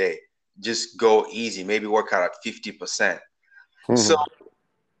hard today. Just go easy. Maybe work out at 50%. So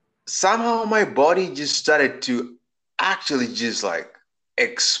somehow my body just started to actually just like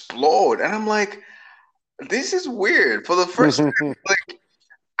explode. And I'm like, this is weird. For the first time, like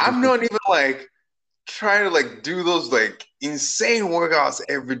I'm not even like trying to like do those like insane workouts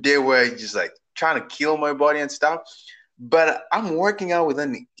every day where I just like trying to kill my body and stuff. But I'm working out with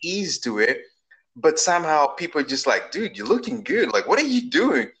an ease to it. But somehow people are just like, dude, you're looking good. Like, what are you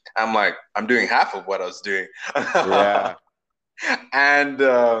doing? I'm like, I'm doing half of what I was doing. Yeah. and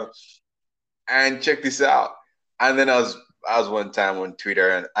check this out. And then I was one time on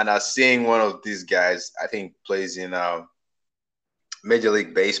Twitter, and I was seeing one of these guys, I think plays in Major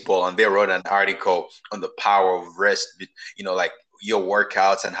League Baseball, and they wrote an article on the power of rest, like your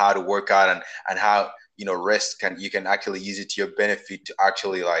workouts and how to work out, and how rest you can actually use it to your benefit to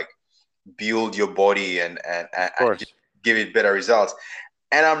actually like build your body Of and just course. give it better results.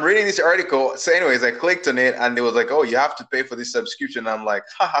 And I'm reading this article. So, anyways, I clicked on it, and it was like, "Oh, you have to pay for this subscription." I'm like,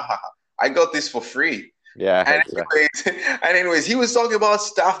 "Ha ha ha! Ha. I got this for free." Yeah, And exactly. anyways, he was talking about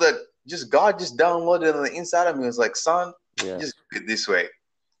stuff that just God just downloaded on the inside of me. It was like, "Son, just Yes. do it this way."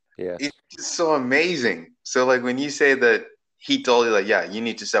 Yes. It's just so amazing. So, like when you say that he told you, like, "Yeah, you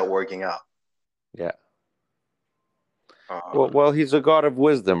need to start working out." Yeah. Uh, Well, he's a God of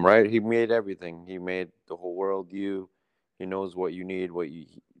wisdom, right? He made everything. He made the whole world. He knows what you need,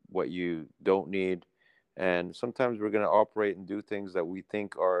 what you don't need, and sometimes we're going to operate and do things that we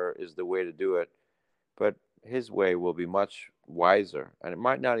think is the way to do it, but His way will be much wiser, and it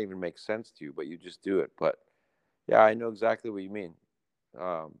might not even make sense to you, but you just do it. But yeah, I know exactly what you mean.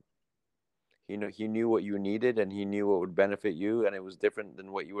 Um, he knew what you needed, and he knew what would benefit you, and it was different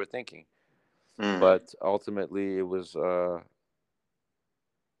than what you were thinking. mm, But ultimately, it was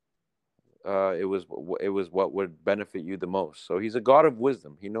what would benefit you the most. So he's a God of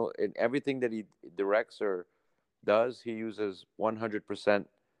wisdom. He know in everything that he directs or does, he uses 100%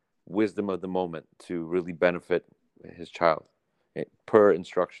 wisdom of the moment to really benefit his child per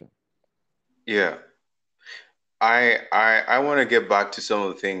instruction. yeah. I want to get back to some of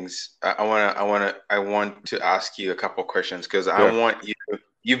the things. I want to ask you a couple of questions, because I Sure, want you.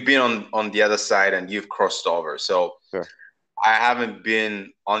 You've been on the other side and you've crossed over. So sure. I haven't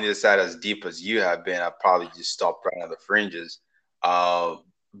been on the other side as deep as you have been. I probably just stopped right on the fringes. Uh,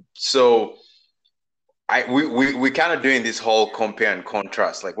 so we kind of doing this whole compare and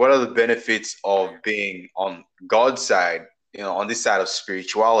contrast. Like, what are the benefits of being on God's side? On this side of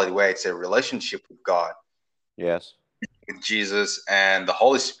spirituality, where it's a relationship with God, Yes. with Jesus and the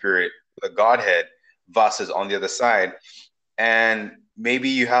Holy Spirit, the Godhead, versus on the other side. And maybe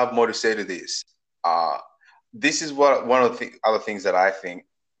you have more to say to this. Uh, this is what one of the other things that I think,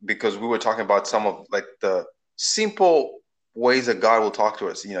 because we were talking about some of like the simple ways that God will talk to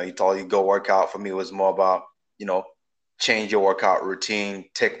us. He told you go work out. For me, it was more about you know change your workout routine,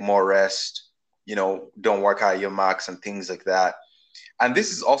 take more rest. Don't work out your max and things like that. And this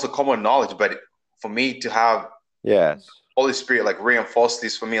is also common knowledge, but for me to have Yes. Holy Spirit like reinforce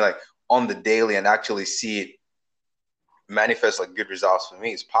this for me like on the daily and actually see it manifest like good results for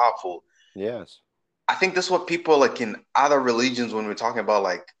me. It's powerful. Yes. I think that's what people like in other religions when we're talking about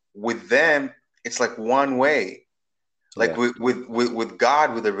like with them, it's like one way. Like Yeah. with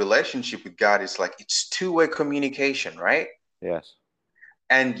God, with a relationship with God, it's like it's two-way communication, right? Yes.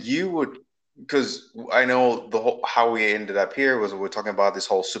 And you would, because I know the whole how we ended up here was we're talking about this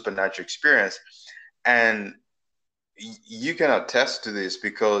whole supernatural experience, and you can attest to this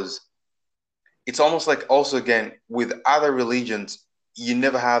because it's almost like also again with other religions, you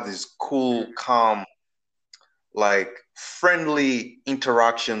never have this cool, calm, like friendly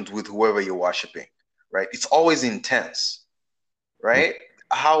interactions with whoever you're worshiping, right? It's always intense, right?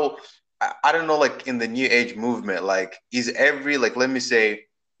 How I don't know, like in the New Age movement, like is every like let me say,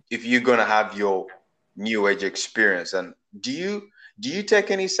 if you're gonna have your New Age experience, and do you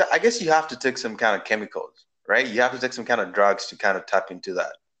take any? I guess you have to take some kind of chemicals, right? You have to take some kind of drugs to kind of tap into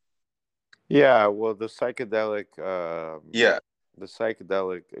that. Yeah. Well, Yeah. the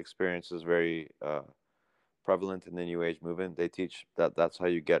psychedelic experience is very prevalent in the New Age movement. They teach that that's how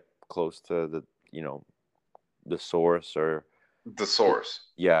you get close to the you know the source, or The source.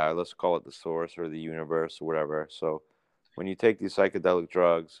 yeah, let's call it the source or the universe or whatever. So when you take these psychedelic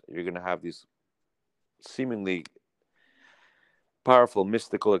drugs, you're gonna have these seemingly powerful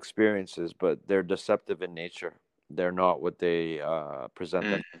mystical experiences, but they're deceptive in nature. They're not what they present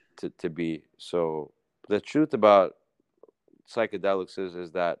Mm, them to be. So the truth about psychedelics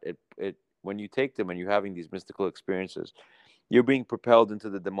is that it when you take them and you're having these mystical experiences, you're being propelled into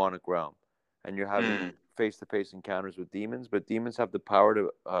the demonic realm, and you're having mm, face-to-face encounters with demons. But demons have the power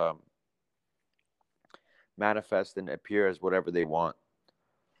to manifest and appear as whatever they want.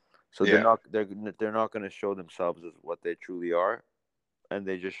 So yeah. they're not going to show themselves as what they truly are, and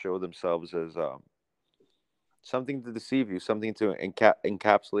they just show themselves as something to deceive you, something to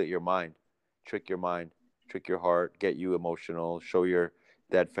encapsulate your mind, trick your mind, trick your heart, get you emotional, show your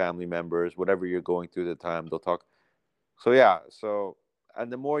dead family members, whatever you're going through at the time. They'll talk. So yeah, so and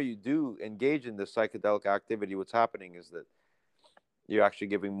the more you do engage in this psychedelic activity, what's happening is that you're actually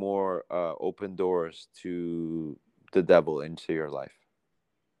giving more open doors to the devil into your life.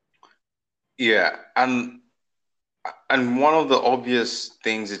 Yeah. And one of the obvious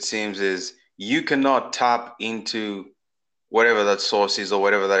things it seems is you cannot tap into whatever that source is or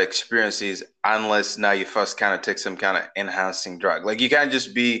whatever that experience is unless now you first kind of take some kind of enhancing drug. Like you can't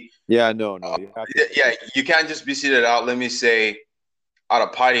just be Yeah, no, you have to take yeah, it. you can't just be seated out, let me say, at a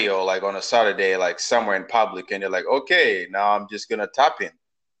party or like on a Saturday, like somewhere in public, and you're like, okay, now I'm just gonna tap in,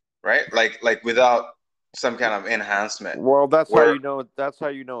 right? Like without some kind of enhancement. Well, that's how Where you know. That's how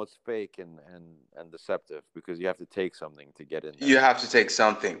you know it's fake and deceptive, because you have to take something to get in there. you have to take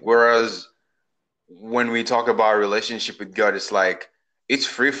something. Whereas when we talk about a relationship with God, it's like it's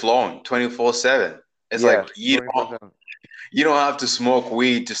free flowing 24/7. It's like Yeah, 24/7. you don't have to smoke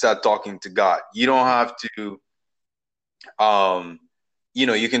weed to start talking to God. You don't have to um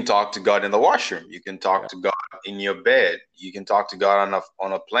you can talk to God in the washroom. You can Yeah, talk to God in your bed. You can talk to God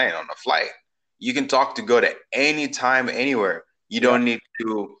on a plane, on a flight. You can talk to God at any time, anywhere. You yeah, don't need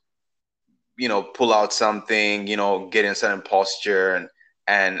to, pull out something, get in a certain posture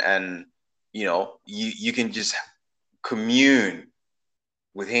and you can just commune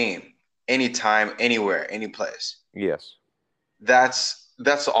with him anytime, anywhere, any place. yes,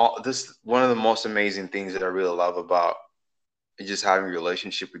 That's all this one of the most amazing things that I really love about just having a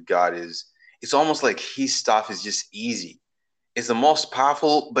relationship with God is it's almost like his stuff is just easy. It's the most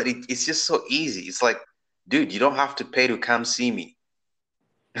powerful, but it's just so easy. It's like, dude, you don't have to pay to come see me.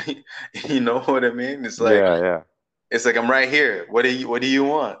 You know what I mean? yeah, yeah, It's like I'm right here. What do you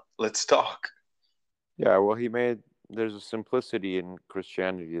want? Let's talk. yeah. Well, he made there's a simplicity in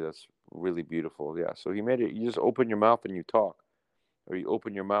Christianity that's really beautiful. Yeah, so he made it. You just open your mouth and you talk, or you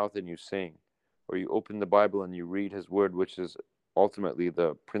open your mouth and you sing, or you open the Bible and you read His Word, which is ultimately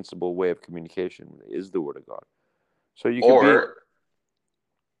the principal way of communication. Is the Word of God. So you could be. Or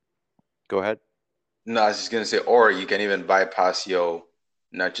Go ahead. no, I was just gonna say, or you can even bypass your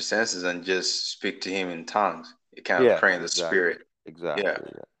natural senses and just speak to him in tongues. You kind of Yes, pray in the exactly, spirit. Yeah.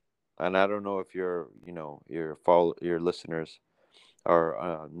 exactly. Yeah. And I don't know if your listeners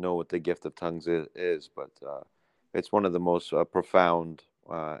or know what the gift of tongues is, but it's one of the most profound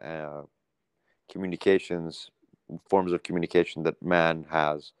communications forms of communication that man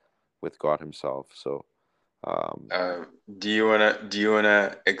has with God Himself. So, um, Uh, do you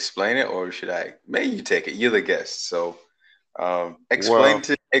wanna explain it, or should I? Maybe you take it. You're the guest, so explain well,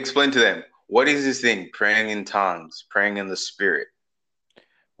 to them what is this thing? Praying in tongues, praying in the spirit.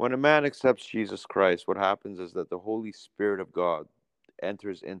 when a man accepts Jesus Christ, what happens is that the Holy Spirit of God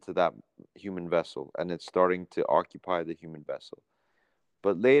enters into that human vessel, and it's starting to occupy the human vessel.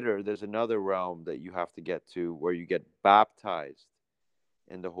 But later, there's another realm that you have to get to where you get baptized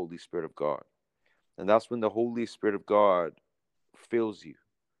in the Holy Spirit of God. And that's when the Holy Spirit of God fills you,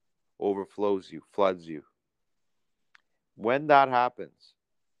 overflows you, floods you. When that happens,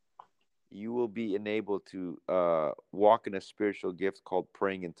 you will be enabled to walk in a spiritual gift called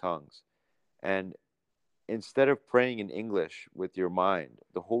praying in tongues. And instead of praying in English with your mind,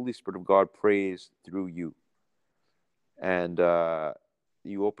 the Holy Spirit of God prays through you. And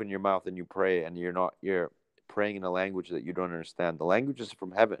you open your mouth and you pray, and you're praying in a language that you don't understand. The language is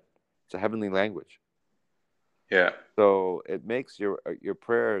from heaven. It's a heavenly language. Yeah. So it makes your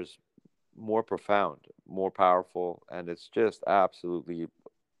prayers more profound, more powerful, and it's just absolutely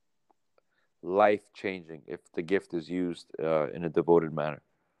life-changing if the gift is used in a devoted manner.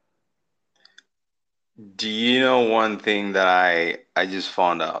 Do you know one thing that I just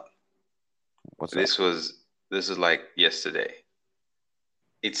found out? What's This that? was like yesterday.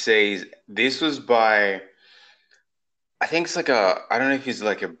 It says this was by, I think it's like I don't know if he's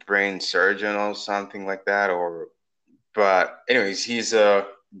like a brain surgeon or something like that, but anyways, he's a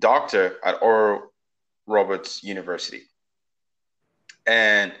doctor at Oral Roberts University,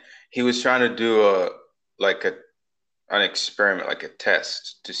 and he was trying to do an experiment, like a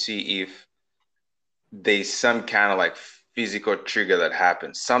test, to see if there's some kind of like physical trigger that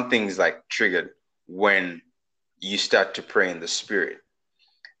happens. Something's like triggered when you start to pray in the spirit.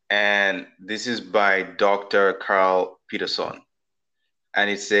 And this is by Dr. Carl Peterson. And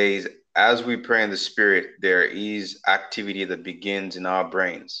it says, as we pray in the spirit, there is activity that begins in our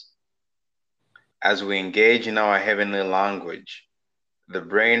brains. As we engage in our heavenly language, the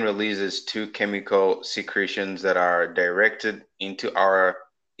brain releases two chemical secretions that are directed into our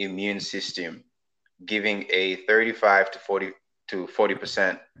immune system, giving a 35 to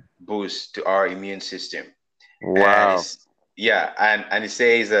 40% boost to our immune system. Wow. And it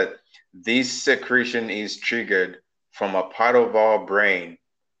says that this secretion is triggered from a part of our brain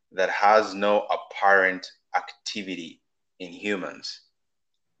that has no apparent activity in humans.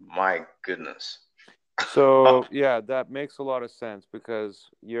 My goodness. So yeah, that makes a lot of sense because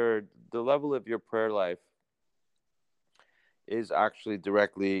the level of your prayer life is actually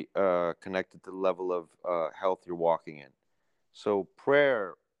directly connected to the level of health you're walking in. So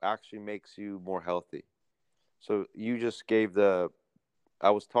prayer actually makes you more healthy. So you just gave I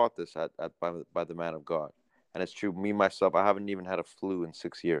was taught this by the man of God, and it's true. Me myself, I haven't even had a flu in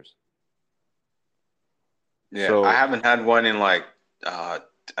 6 years. Yeah, I So haven't had one in like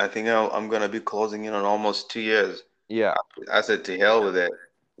I think I'm gonna be closing in on almost 2 years. yeah, I said to hell with it.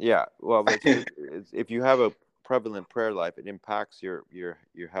 yeah. Well, if you have a prevalent prayer life, it impacts your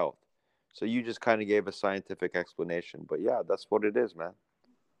health. So you just kind of gave a scientific explanation, but yeah, that's what it is, man.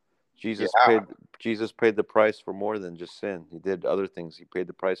 Jesus Yeah. paid Jesus paid the price for more than just sin. He did other things. He paid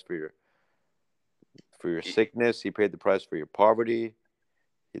the price for your sickness. He paid the price for your poverty.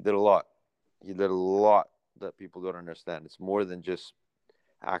 He did a lot. He did a lot that people don't understand. It's more than just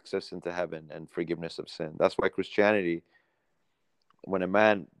access into heaven and forgiveness of sin. That's why Christianity, when a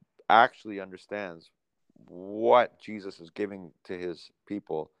man actually understands what Jesus is giving to his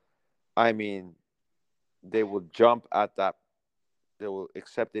people, I mean, they will jump at that. They will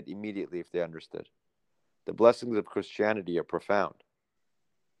accept it immediately if they understood. The blessings of Christianity are profound.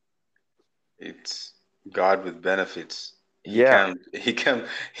 It's God with benefits. He Yeah. comes he comes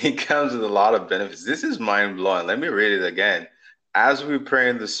he comes with a lot of benefits. This is mind blowing. Let me read it again. As we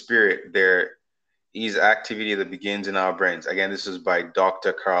pray in the spirit, there is activity that begins in our brains. Again, this is by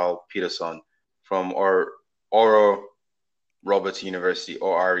Dr. Carl Peterson from Oral Roberts University,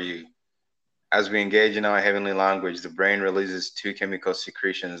 ORU. As we engage in our heavenly language, the brain releases two chemical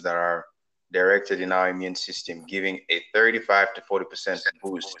secretions that are directed in our immune system, giving a 35 to 40%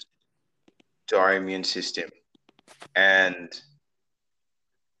 boost to our immune system. And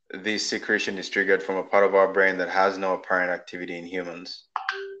this secretion is triggered from a part of our brain that has no apparent activity in humans.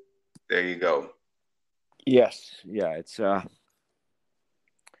 There you go. Yes. Yeah. It's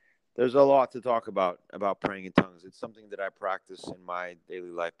there's a lot to talk about praying in tongues. It's something that I practice in my daily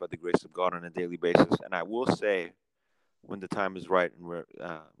life by the grace of God on a daily basis. And I will say, when the time is right and we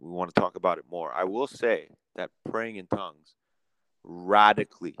want to talk about it more, I will say that praying in tongues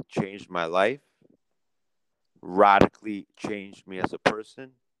radically changed my life, radically changed me as a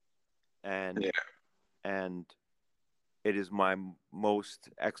person, and it is my most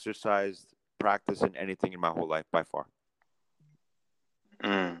exercised practice in anything in my whole life by far.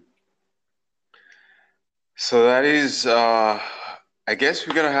 So that is, I guess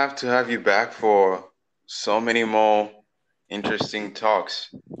we're gonna have to have you back for so many more Interesting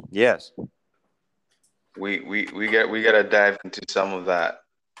talks. Yes. We gotta dive into some of that.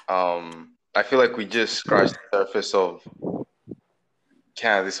 I feel like we just scratched the surface of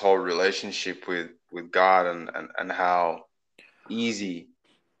kind of this whole relationship with God and how easy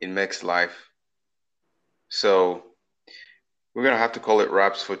it makes life. So we're gonna have to call it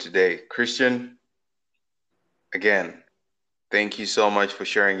wraps for today. Christian, again, thank you so much for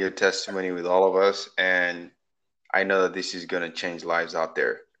sharing your testimony with all of us. And I know that this is gonna change lives out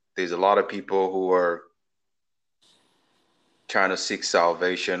there. There's a lot of people who are trying to seek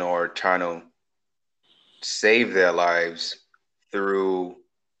salvation or trying to save their lives through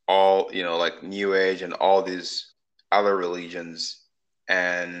all, like New Age and all these other religions.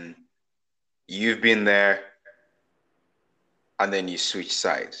 And you've been there and then you switch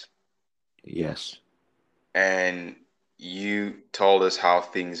sides. Yes. And you told us how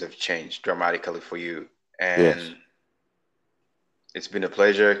things have changed dramatically for you. And Yes. it's been a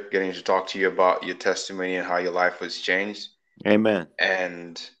pleasure getting to talk to you about your testimony and how your life was changed. Amen.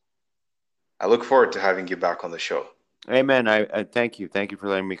 And I look forward to having you back on the show. Amen. I thank you. Thank you for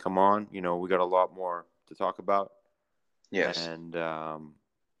letting me come on. We got a lot more to talk about. Yes. And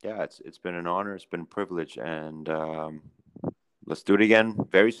yeah, it's been an honor. It's been a privilege. And let's do it again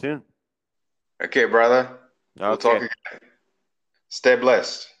very soon. Okay, brother. Okay. We'll talk again. Stay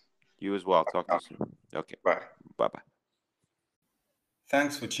blessed. You as well. Talk to you soon. Okay. Bye. Bye-bye.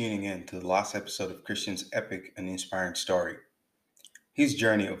 Thanks for tuning in to the last episode of Christian's epic and inspiring story. His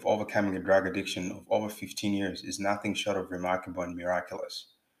journey of overcoming a drug addiction of over 15 years is nothing short of remarkable and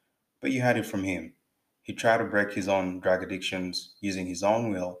miraculous. But you heard it from him. He tried to break his own drug addictions using his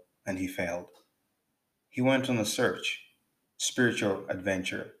own will, and he failed. He went on a search, spiritual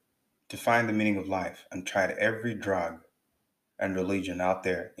adventure, to find the meaning of life and tried every drug and religion out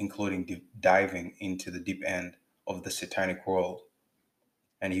there, including diving into the deep end of the satanic world,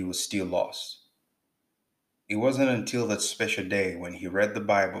 and he was still lost. It wasn't until that special day when he read the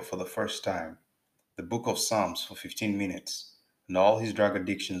Bible for the first time, the book of Psalms, for 15 minutes, and all his drug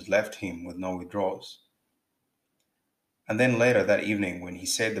addictions left him with no withdrawals. And then later that evening, when he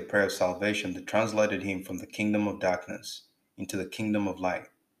said the prayer of salvation that translated him from the kingdom of darkness into the kingdom of light,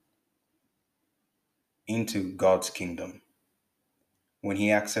 into God's kingdom, when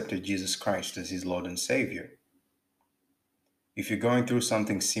he accepted Jesus Christ as his Lord and Savior. If you're going through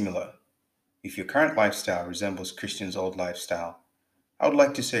something similar, if your current lifestyle resembles Christian's old lifestyle, I would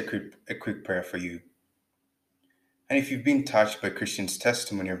like to say a quick prayer for you. And if you've been touched by Christian's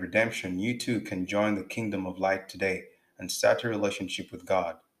testimony of redemption, you too can join the kingdom of light today and start a relationship with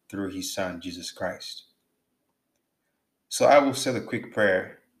God through his Son, Jesus Christ. So I will say the quick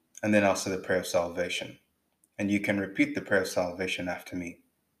prayer, and then I'll say the prayer of salvation. And you can repeat the prayer of salvation after me.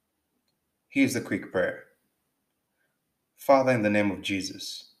 Here's the quick prayer. Father, in the name of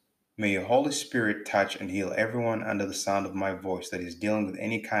Jesus, may your Holy Spirit touch and heal everyone under the sound of my voice that is dealing with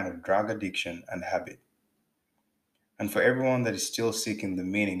any kind of drug addiction and habit. And for everyone that is still seeking the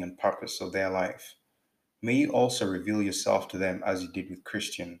meaning and purpose of their life, may you also reveal yourself to them as you did with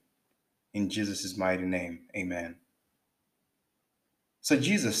Christian. In Jesus' mighty name, amen. So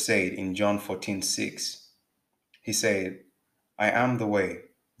Jesus said in John 14:6, he said, I am the way,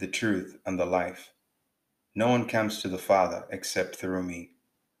 the truth, and the life. No one comes to the Father except through me.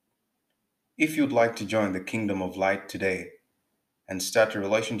 If you'd like to join the kingdom of light today and start a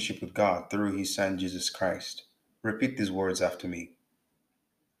relationship with God through his Son, Jesus Christ, repeat these words after me.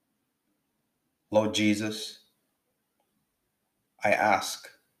 Lord Jesus, I ask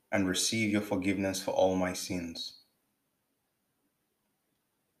and receive your forgiveness for all my sins,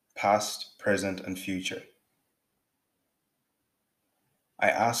 past, present, and future. I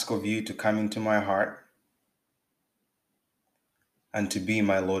ask of you to come into my heart and to be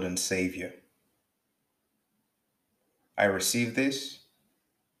my Lord and Savior. I receive this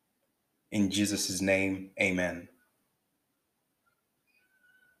in Jesus' name, amen.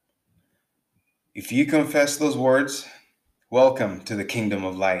 If you confess those words, welcome to the kingdom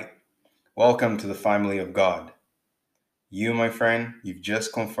of light. Welcome to the family of God. You, my friend, you've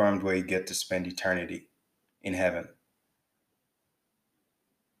just confirmed where you get to spend eternity, in heaven.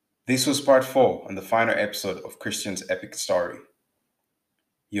 This was part 4 and the final episode of Christian's epic story.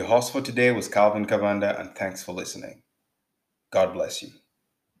 Your host for today was Calvin Cavanda, and thanks for listening. God bless you.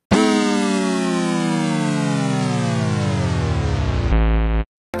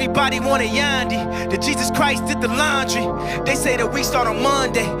 Everybody want a Yandi, that Jesus Christ did the laundry. They say that we start on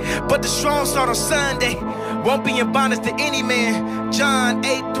Monday, but the strong start on Sunday. Won't be in bondage to any man. John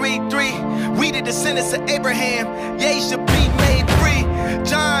 8:33. We the descendants of Abraham, yea, should be made free.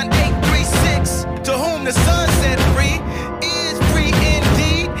 John 8:36. To whom the Son set free